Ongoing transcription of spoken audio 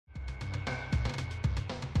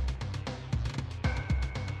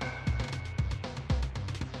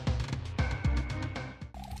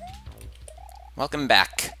Welcome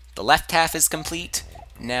back. The left half is complete.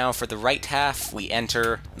 Now for the right half, we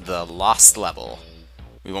enter the lost level.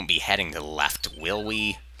 We won't be heading to the left, will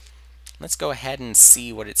we? Let's go ahead and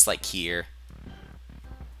see what it's like here.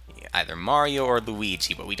 Either Mario or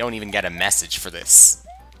Luigi, but we don't even get a message for this.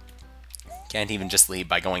 Can't even just leave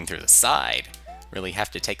by going through the side. Really have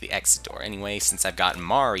to take the exit door. Anyway, since I've got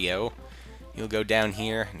Mario, you'll go down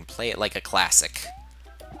here and play it like a classic.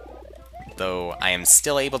 Though I am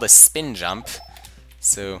still able to spin jump,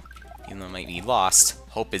 so even though it might be lost,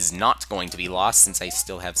 hope is not going to be lost since I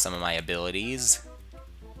still have some of my abilities.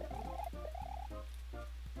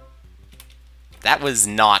 That was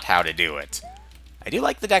not how to do it. I do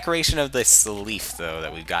like the decoration of this leaf, though,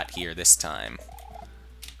 that we've got here this time.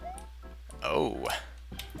 Oh.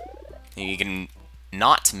 You can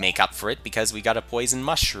not make up for it because we got a poison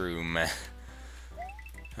mushroom.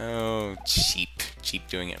 Oh, cheap. Cheap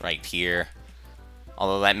doing it right here.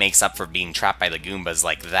 Although that makes up for being trapped by the Goombas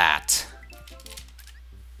like that.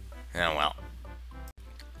 Oh well.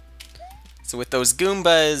 So with those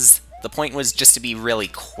Goombas, the point was just to be really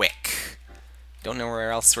quick. Don't know where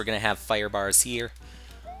else we're going to have fire bars here.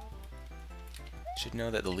 Should know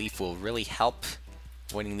that the leaf will really help.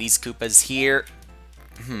 Avoiding these Koopas here.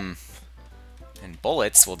 And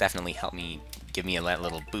bullets will definitely help me, give me a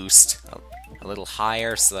little boost. A little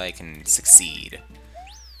higher so I can succeed.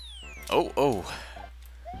 Oh.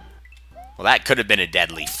 Well, that could have been a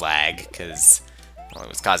deadly flag, because well, it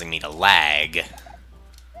was causing me to lag.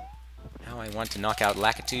 Now I want to knock out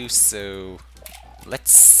Lakitu, so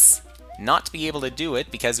let's not be able to do it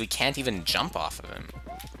because we can't even jump off of him.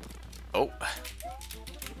 Oh.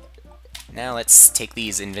 Now let's take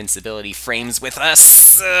these invincibility frames with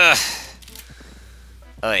us.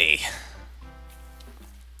 Oy.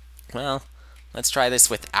 Well, let's try this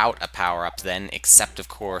without a power-up then, except, of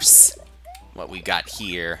course, what we've got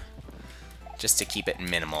here, just to keep it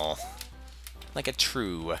minimal. Like a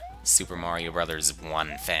true Super Mario Bros.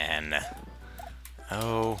 1 fan.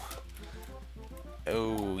 Oh,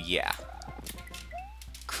 yeah.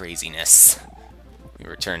 Craziness. We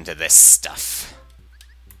return to this stuff.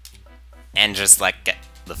 And just like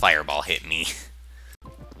the fireball hit me.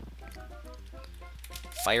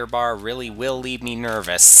 Firebar really will leave me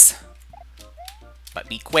nervous. But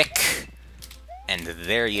be quick, and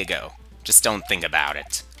there you go. Just don't think about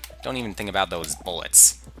it. Don't even think about those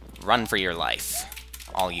bullets. Run for your life.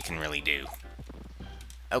 All you can really do.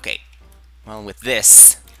 Okay, well with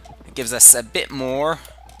this, it gives us a bit more.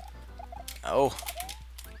 Oh,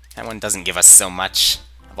 that one doesn't give us so much.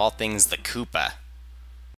 Of all things, the Koopa.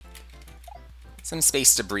 Some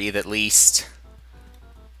space to breathe at least.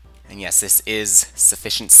 And yes, this is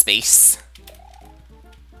sufficient space.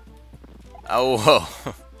 Oh,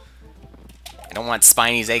 I don't want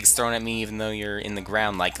Spiny's eggs thrown at me even though you're in the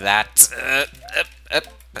ground like that.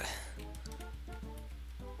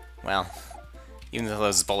 Well, even though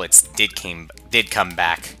those bullets did come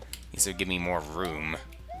back, these would give me more room.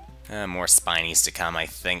 More Spinies to come, I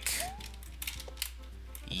think.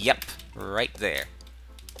 Yep, right there.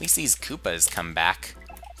 At least these Koopas come back.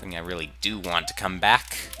 Something I really do want to come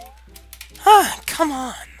back. Ah, come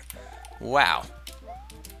on! Wow.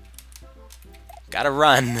 Gotta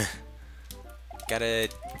run. Gotta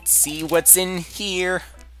see what's in here.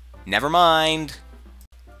 Never mind.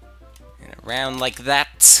 And around like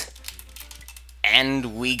that.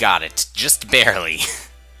 And we got it. Just barely.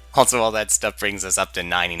 Also, all that stuff brings us up to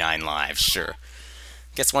 99 lives, sure.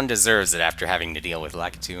 Guess one deserves it after having to deal with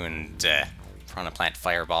Lakitu and Piranha Plant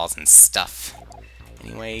fireballs and stuff.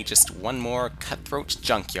 Anyway, just one more Cutthroat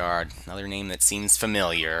Junkyard. Another name that seems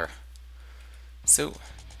familiar. So,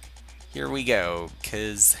 here we go,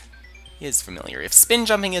 because it is familiar. If spin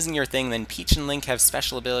jumping isn't your thing, then Peach and Link have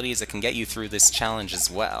special abilities that can get you through this challenge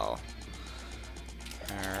as well.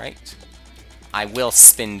 Alright. I will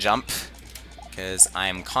spin jump, because I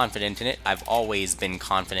am confident in it. I've always been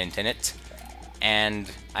confident in it.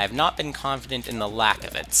 And I have not been confident in the lack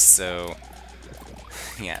of it, so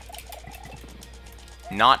yeah.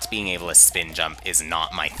 Not being able to spin jump is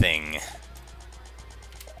not my thing.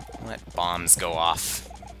 Let bombs go off.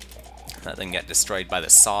 Let them get destroyed by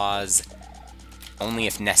the saws. Only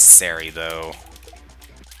if necessary, though.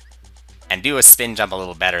 And do a spin jump a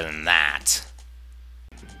little better than that.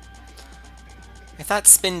 I thought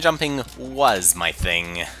spin jumping was my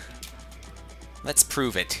thing. Let's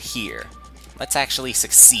prove it here. Let's actually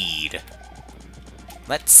succeed.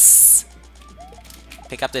 Let's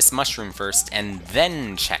pick up this mushroom first, and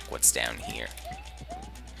then check what's down here.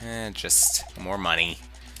 Just more money.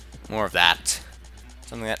 More of that.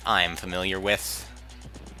 Something that I'm familiar with.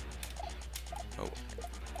 Oh.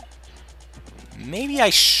 Maybe I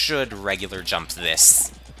should regular jump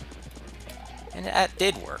this. And that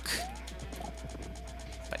did work.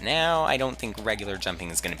 But now I don't think regular jumping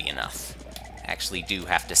is going to be enough. I actually do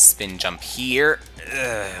have to spin jump here.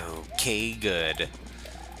 Okay, good.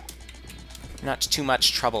 Not too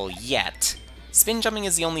much trouble yet. Spin jumping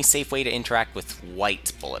is the only safe way to interact with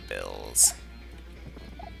white bullet bills.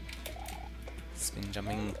 Spin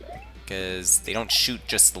jumping, because they don't shoot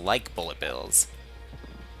just like bullet bills.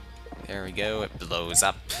 There we go, it blows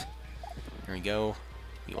up. There we go.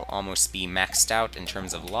 We will almost be maxed out in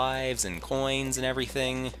terms of lives and coins and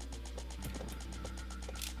everything.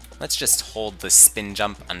 Let's just hold the spin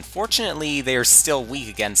jump. Unfortunately, they're still weak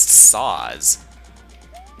against saws.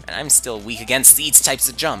 And I'm still weak against these types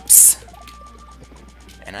of jumps.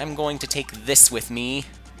 And I'm going to take this with me.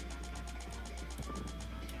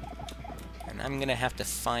 And I'm gonna have to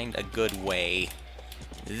find a good way.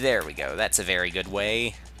 There we go, that's a very good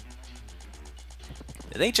way.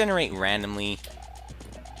 Do they generate randomly?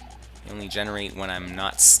 They only generate when I'm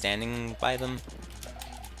not standing by them?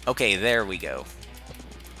 Okay, there we go.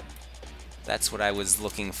 That's what I was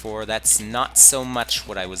looking for. That's not so much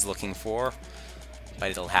what I was looking for,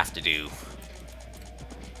 but it'll have to do.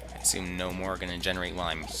 I assume no more are going to generate while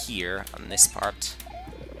I'm here on this part.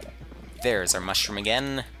 There's our mushroom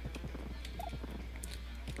again.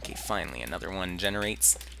 Okay, finally another one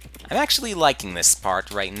generates. I'm actually liking this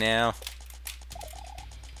part right now.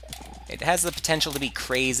 It has the potential to be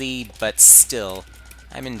crazy, but still,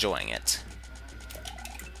 I'm enjoying it.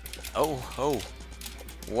 Oh, oh.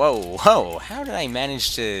 Whoa, whoa, how did I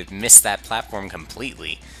manage to miss that platform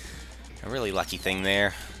completely? A really lucky thing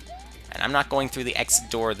there. And I'm not going through the exit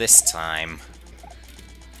door this time.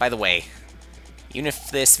 By the way, even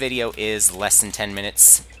if this video is less than 10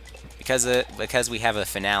 minutes, because we have a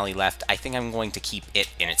finale left, I think I'm going to keep it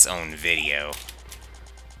in its own video.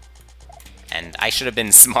 And I should have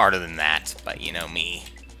been smarter than that, but you know me.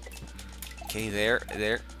 Okay,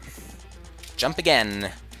 there. Jump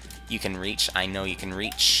again. You can reach, I know you can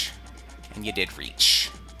reach. And you did reach.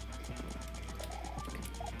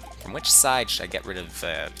 From which side should I get rid of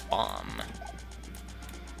bomb?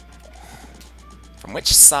 From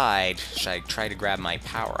which side should I try to grab my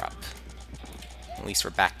power-up? At least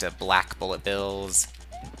we're back to black bullet bills.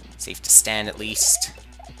 Safe to stand at least.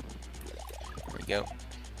 There we go.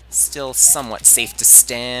 Still somewhat safe to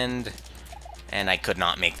stand. And I could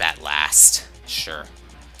not make that last. Sure.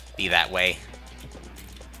 Be that way.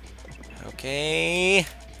 Okay.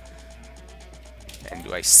 And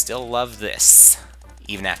do I still love this?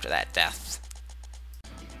 Even after that death.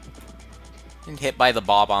 And hit by the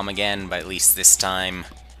bomb again, but at least this time,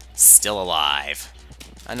 still alive.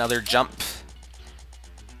 Another jump.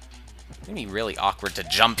 It's gonna be really awkward to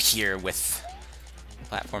jump here with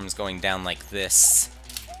platforms going down like this.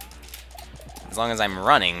 As long as I'm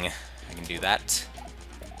running, I can do that.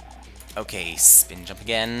 Okay, spin jump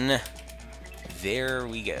again. There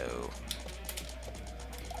we go.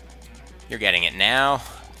 You're getting it now.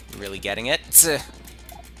 You're really getting it.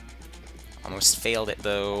 Almost failed it,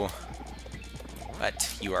 though.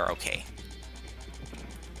 But you are okay.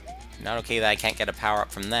 Not okay that I can't get a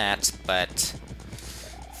power-up from that, but...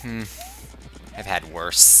 I've had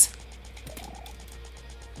worse.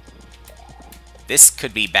 This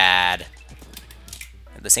could be bad.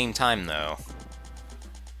 At the same time, though.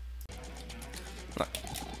 Look,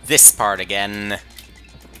 this part again.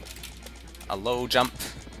 A low jump,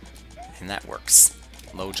 and that works.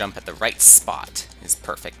 Low jump at the right spot is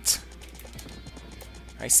perfect.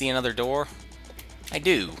 I see another door. I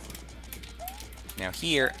do. Now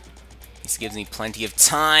here, this gives me plenty of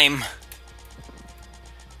time.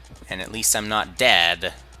 And at least I'm not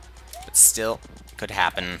dead. But still, could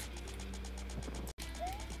happen.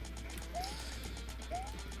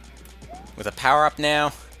 With a power-up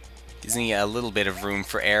now, gives me a little bit of room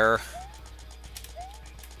for error.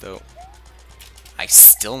 Though, I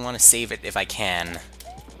still want to save it if I can.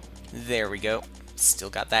 There we go. Still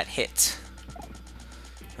got that hit.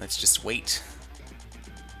 Let's just wait.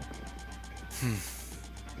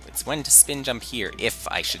 It's when to spin jump here, if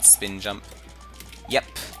I should spin jump. Yep,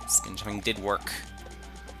 spin jumping did work.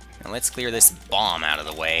 Now let's clear this bomb out of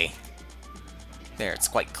the way. There, it's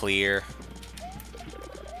quite clear.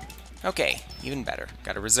 Okay, even better.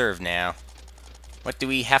 Got a reserve now. What do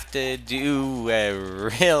we have to do,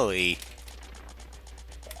 really?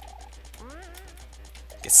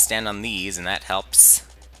 Guess stand on these, and that helps.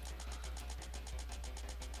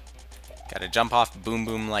 Gotta jump off boom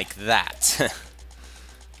boom like that.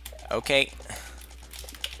 Okay.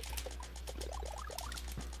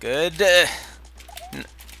 Good.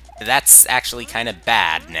 That's actually kind of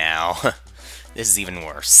bad now. This is even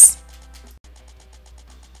worse.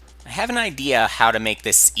 I have an idea how to make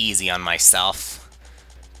this easy on myself,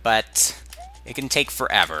 but it can take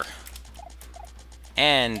forever.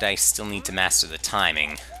 And I still need to master the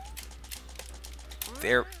timing.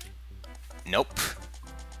 There... Nope.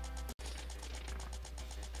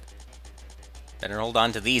 Better hold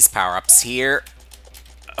on to these power-ups here.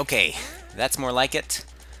 Okay, that's more like it.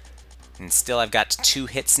 And still I've got 2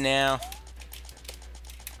 hits now.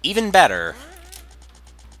 Even better.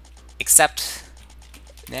 Except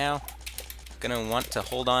now I'm gonna want to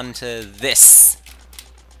hold on to this.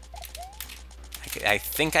 I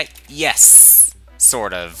think yes!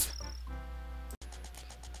 Sort of.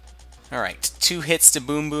 Alright, 2 hits to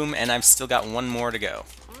Boom Boom, and I've still got 1 more to go.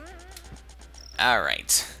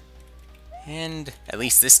 Alright. And at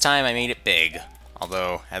least this time I made it big,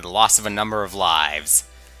 although at the loss of a number of lives.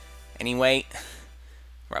 Anyway,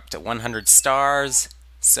 we're up to 100 stars,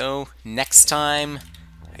 so next time,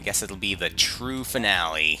 I guess it'll be the true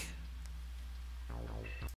finale.